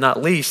 last but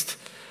not least,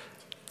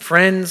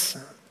 friends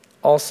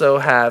also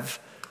have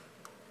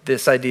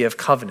this idea of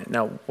covenant.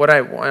 Now,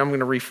 I'm going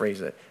to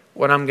rephrase it.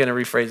 What I'm going to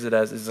rephrase it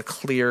as is a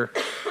clear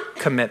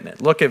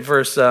commitment. Look at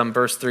verse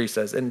 3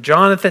 says, and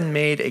Jonathan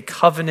made a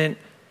covenant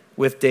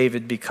with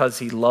David because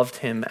he loved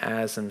him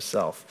as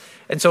himself.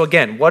 And so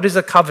again, what is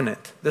a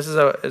covenant? This is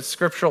a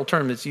scriptural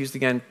term that's used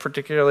again,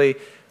 particularly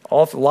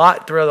a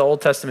lot throughout the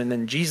Old Testament.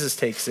 And then Jesus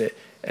takes it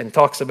and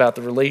talks about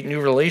the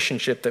new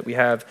relationship that we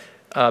have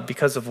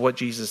because of what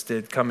Jesus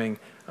did, coming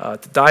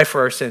to die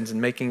for our sins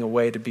and making a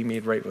way to be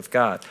made right with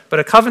God. But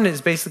a covenant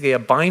is basically a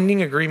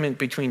binding agreement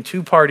between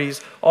two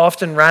parties,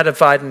 often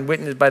ratified and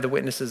witnessed by the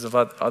witnesses of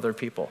other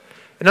people.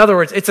 In other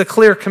words, it's a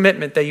clear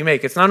commitment that you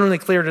make. It's not only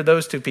clear to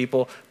those two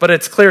people, but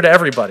it's clear to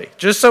everybody.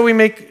 Just so we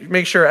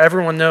make sure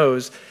everyone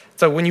knows.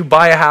 So when you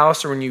buy a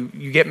house or when you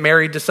get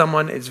married to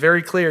someone, it's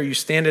very clear. You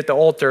stand at the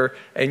altar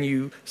and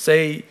you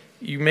say,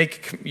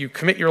 you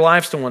commit your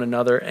lives to one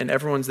another, and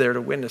everyone's there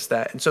to witness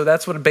that. And so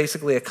that's what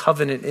basically a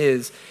covenant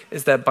is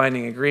that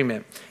binding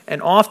agreement.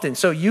 And often,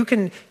 so you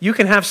can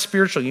have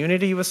spiritual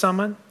unity with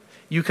someone,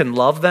 you can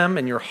love them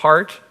in your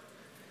heart,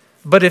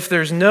 but if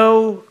there's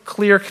no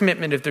clear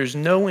commitment, if there's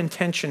no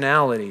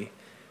intentionality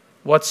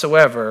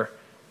whatsoever,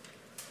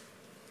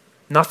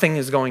 nothing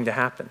is going to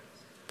happen.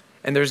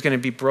 And there's going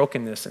to be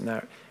brokenness in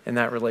that. in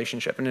that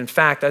relationship. And in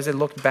fact, as I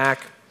looked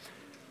back,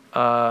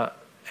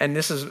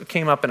 and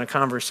came up in a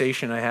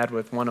conversation I had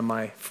with one of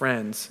my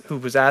friends who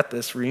was at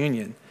this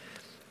reunion,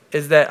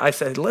 is that I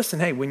said,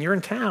 listen, hey, when you're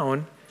in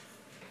town,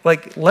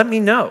 like, let me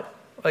know.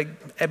 Like,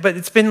 but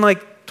it's been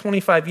like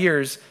 25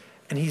 years,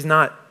 and he's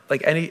not,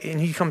 like, and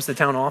he comes to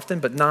town often,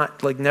 but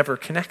not, like, never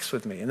connects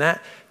with me. And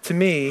that, to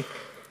me,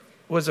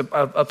 was a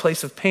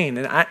place of pain.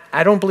 And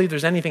I don't believe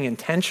there's anything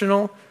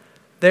intentional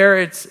there.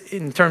 It's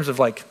in terms of,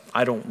 like,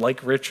 I don't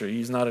like Rich, or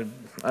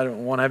I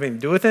don't want to have anything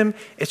to do with him.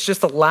 It's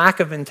just a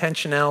lack of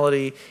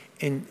intentionality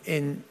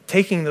in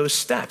taking those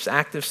steps,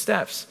 active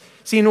steps.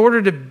 See, in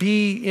order to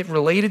be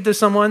related to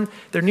someone,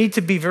 there need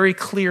to be very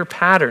clear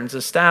patterns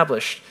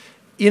established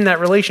in that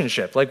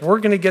relationship. Like, we're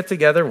going to get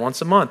together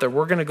once a month, or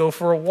we're going to go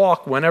for a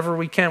walk whenever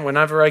we can,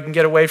 whenever I can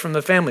get away from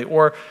the family.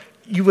 Or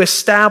you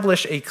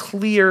establish a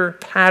clear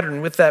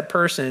pattern with that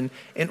person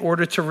in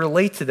order to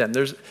relate to them.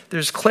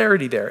 There's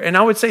clarity there. And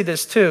I would say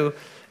this too,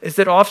 is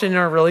that often in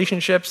our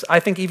relationships, I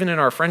think even in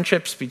our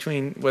friendships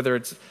between, whether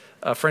it's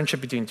a friendship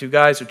between two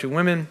guys or two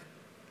women,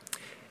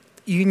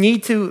 you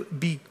need to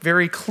be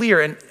very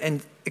clear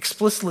and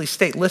explicitly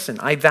state, listen,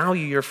 I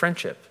value your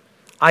friendship.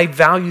 I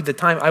value the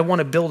time. I want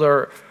to build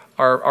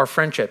our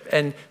friendship.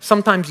 And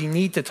sometimes you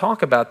need to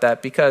talk about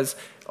that, because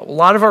a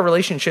lot of our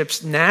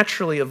relationships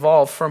naturally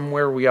evolve from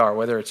where we are,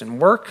 whether it's in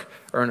work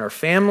or in our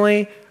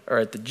family or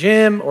at the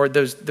gym or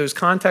those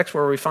contexts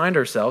where we find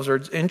ourselves, or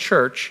in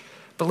church.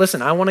 But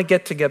listen, I want to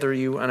get together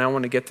you, and I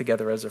want to get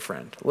together as a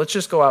friend. Let's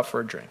just go out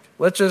for a drink.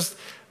 Let's just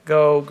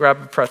go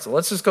grab a pretzel.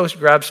 Let's just go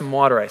grab some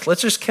water ice.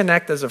 Let's just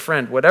connect as a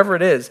friend, whatever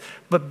it is.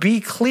 But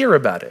be clear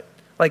about it.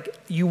 Like,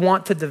 you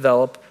want to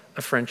develop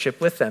a friendship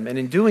with them. And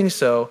in doing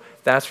so,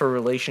 that's where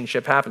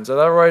relationship happens.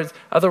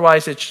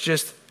 Otherwise it's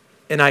just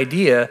an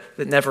idea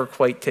that never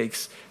quite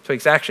takes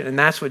action. And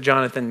that's what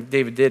Jonathan and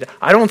David did.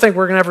 I don't think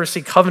we're going to ever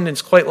see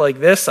covenants quite like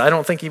this. I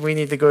don't think we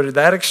need to go to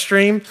that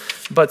extreme.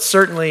 But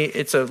certainly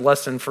it's a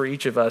lesson for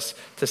each of us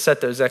to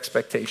set those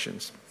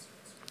expectations.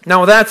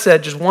 Now, with that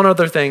said, just one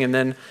other thing, and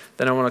then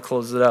I want to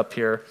close it up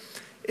here,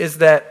 is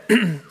that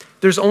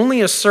there's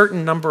only a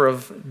certain number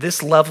of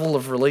this level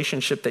of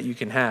relationship that you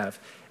can have.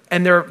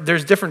 And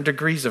there's different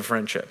degrees of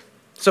friendship.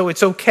 So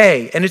it's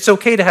okay. And it's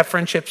okay to have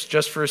friendships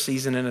just for a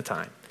season and a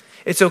time.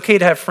 It's okay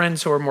to have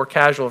friends who are more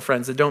casual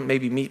friends that don't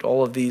maybe meet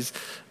all of these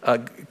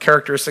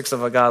characteristics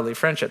of a godly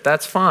friendship.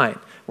 That's fine.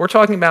 We're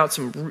talking about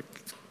some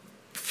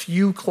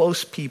few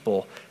close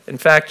people. In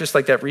fact, just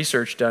like that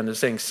research done is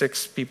saying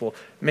 6 people,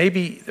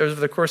 maybe over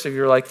the course of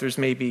your life, there's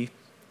maybe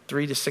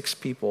 3 to 6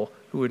 people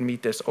who would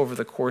meet this over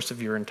the course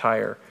of your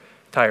entire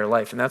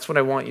life. And that's what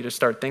I want you to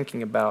start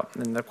thinking about.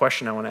 And the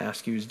question I want to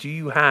ask you is, do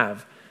you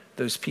have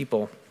those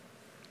people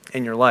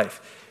in your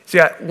life? See,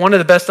 one of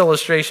the best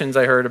illustrations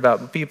I heard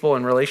about people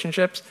and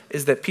relationships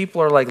is that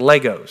people are like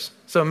Legos.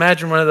 So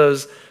imagine one of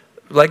those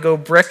Lego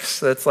bricks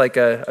that's like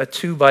a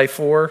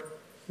 2x4,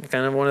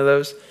 kind of one of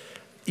those.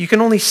 You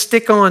can only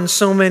stick on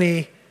so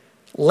many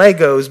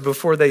Legos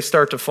before they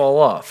start to fall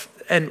off.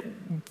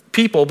 And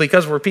people,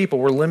 because we're people,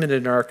 we're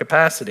limited in our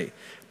capacity.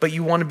 But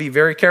you want to be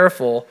very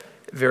careful,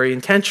 very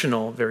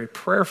intentional, very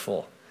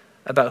prayerful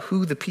about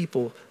who the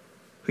people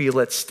who you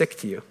let stick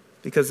to you,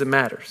 because it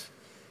matters.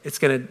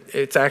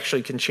 It's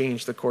actually can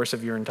change the course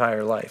of your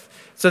entire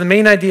life. So the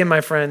main idea, my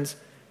friends,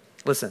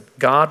 listen,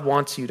 God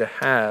wants you to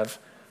have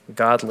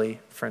godly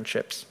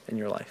friendships in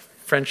your life.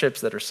 Friendships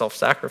that are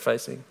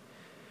self-sacrificing,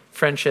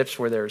 friendships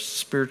where there's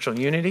spiritual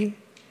unity,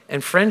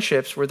 and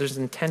friendships where there's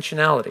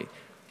intentionality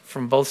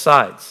from both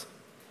sides.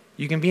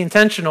 You can be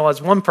intentional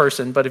as one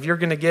person, but if you're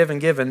going to give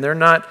and they're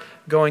not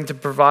going to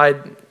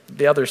provide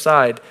the other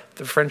side,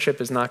 the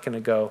friendship is not going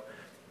to go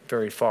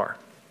very far.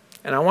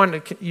 And I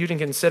want you to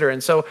consider,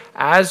 and so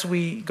as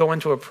we go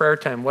into a prayer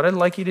time, what I'd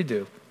like you to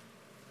do,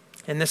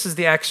 and this is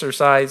the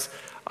exercise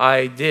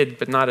I did,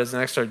 but not as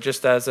an exercise,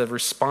 just as a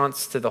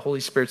response to the Holy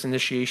Spirit's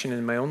initiation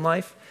in my own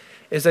life,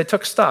 is I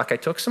took stock. I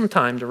took some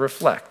time to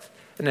reflect,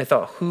 and I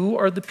thought, who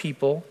are the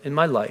people in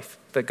my life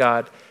that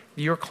God,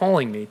 you're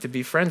calling me to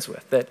be friends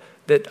with,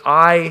 that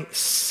I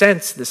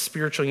sense the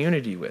spiritual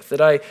unity with,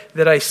 that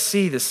I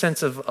see the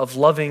sense of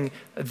loving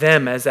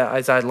them as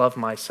I love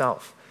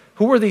myself.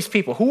 Who are these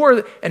people?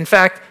 In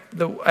fact,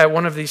 at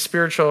one of these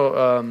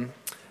spiritual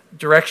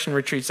direction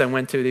retreats I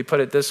went to, they put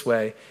it this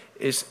way,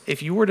 is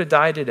if you were to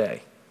die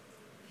today,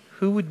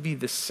 who would be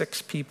the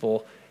 6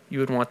 people you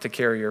would want to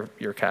carry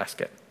your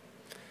casket?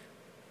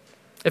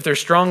 If they're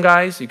strong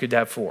guys, you could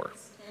have 4.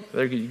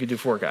 You could do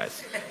 4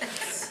 guys.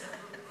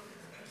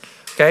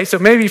 Okay, so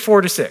maybe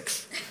 4 to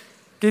 6.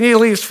 You need at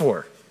least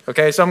 4.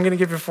 Okay, so I'm going to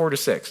give you 4 to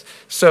 6.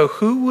 So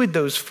who would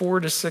those 4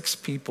 to 6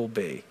 people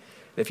be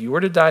if you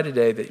were to die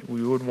today that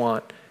we would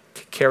want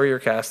to carry your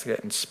casket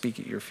and speak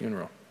at your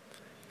funeral?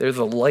 They're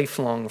the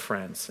lifelong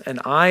friends. And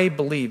I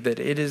believe that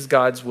it is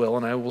God's will,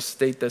 and I will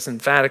state this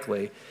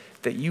emphatically,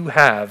 that you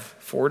have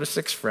 4 to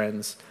 6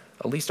 friends,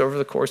 at least over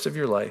the course of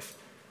your life,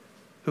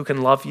 who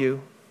can love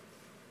you,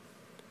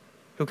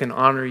 who can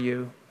honor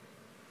you,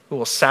 who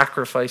will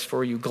sacrifice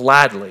for you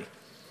gladly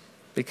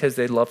because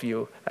they love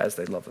you as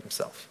they love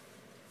themselves.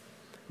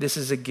 This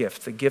is a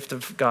gift, the gift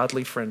of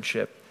godly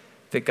friendship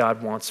that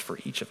God wants for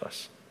each of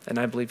us. And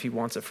I believe he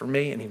wants it for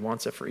me, and he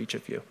wants it for each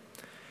of you.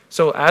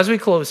 So as we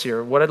close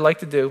here, what I'd like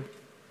to do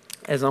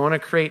is I want to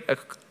create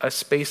a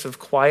space of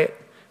quiet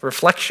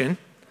reflection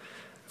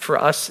for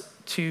us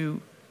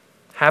to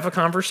have a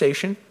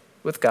conversation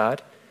with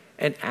God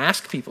and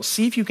ask people.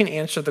 See if you can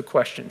answer the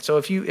question. So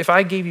if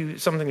I gave you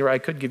something, I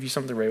could give you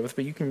something to write with,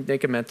 but you can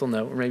make a mental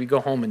note or maybe go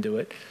home and do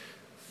it.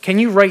 Can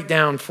you write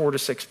down 4 to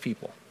 6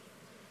 people?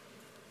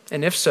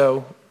 And if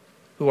so,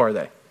 who are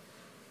they?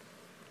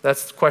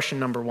 That's question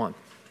number 1.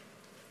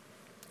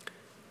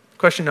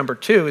 Question number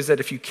 2 is that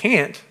if you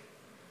can't,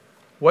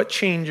 what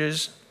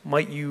changes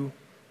might you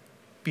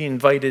be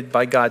invited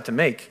by God to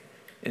make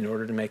in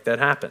order to make that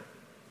happen?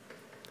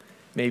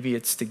 Maybe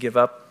it's to give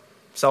up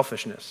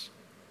selfishness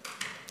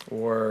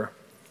or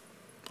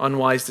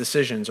unwise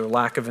decisions or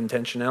lack of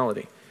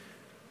intentionality.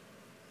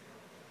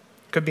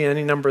 Could be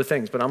any number of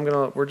things,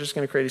 but we're just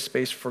going to create a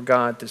space for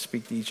God to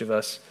speak to each of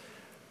us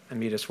and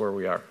meet us where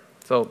we are.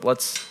 So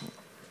let's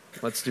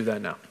do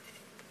that now.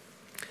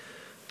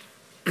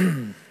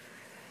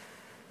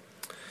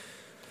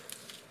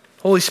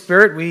 Holy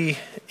Spirit, we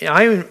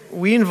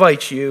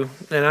invite you,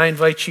 and I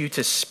invite you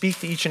to speak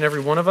to each and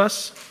every one of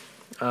us.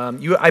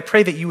 I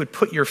pray that you would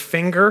put your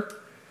finger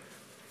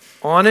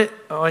on it,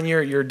 on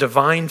your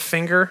divine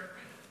finger,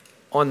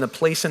 on the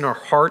place in our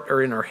heart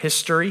or in our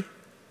history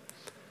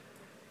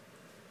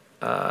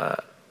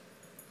that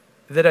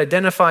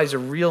identifies a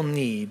real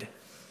need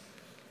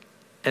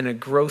and a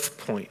growth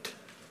point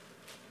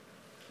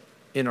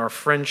in our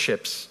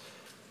friendships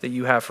that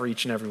you have for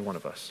each and every one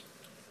of us.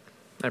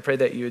 I pray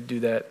that you would do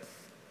that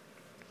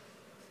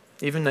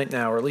even right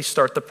now, or at least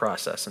start the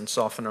process and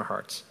soften our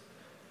hearts.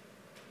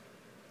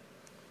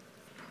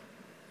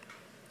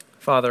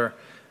 Father,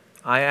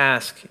 I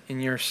ask in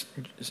your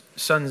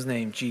Son's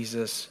name,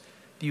 Jesus,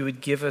 that you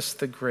would give us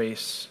the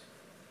grace.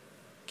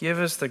 Give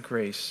us the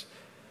grace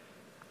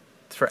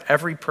for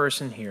every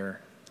person here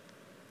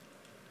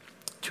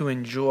to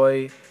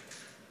enjoy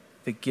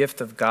the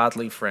gift of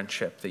godly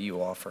friendship that you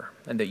offer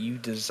and that you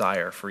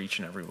desire for each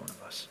and every one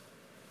of us.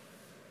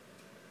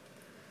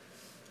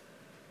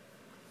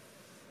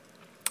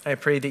 I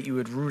pray that you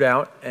would root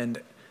out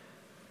and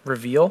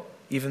reveal,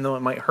 even though it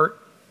might hurt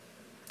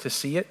to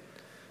see it,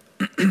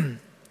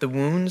 the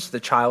wounds, the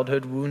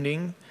childhood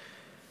wounding,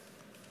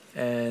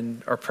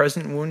 and our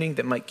present wounding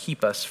that might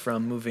keep us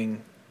from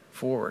moving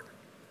forward.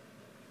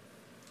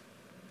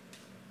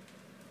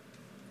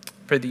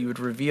 Pray that you would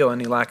reveal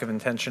any lack of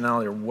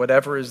intentionality or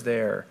whatever is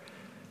there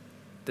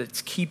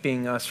that's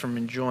keeping us from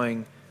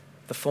enjoying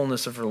the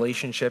fullness of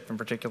relationship and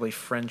particularly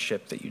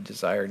friendship that you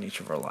desire in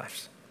each of our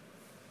lives.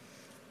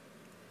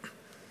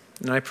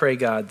 And I pray,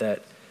 God,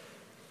 that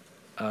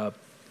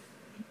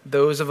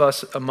those of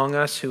us among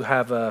us who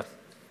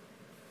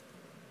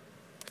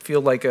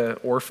feel like an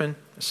orphan,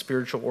 a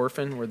spiritual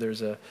orphan, where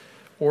there's a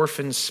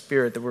orphan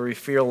spirit, that where we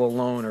feel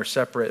alone or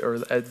separate or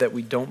that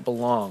we don't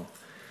belong,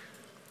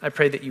 I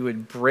pray that you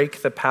would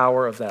break the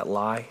power of that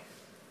lie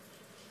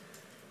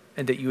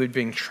and that you would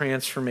bring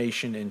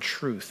transformation and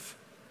truth.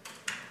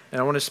 And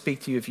I want to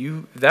speak to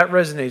you, if that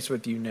resonates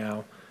with you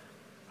now,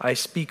 I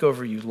speak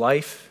over you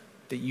life,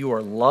 that you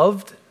are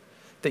loved,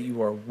 that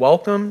you are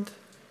welcomed,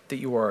 that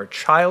you are a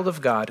child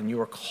of God, and you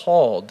are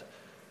called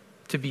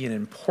to be an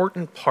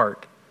important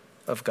part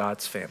of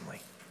God's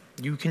family.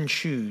 You can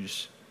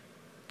choose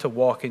to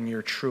walk in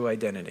your true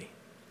identity.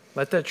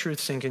 Let that truth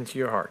sink into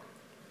your heart.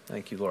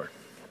 Thank you, Lord.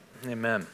 Amen.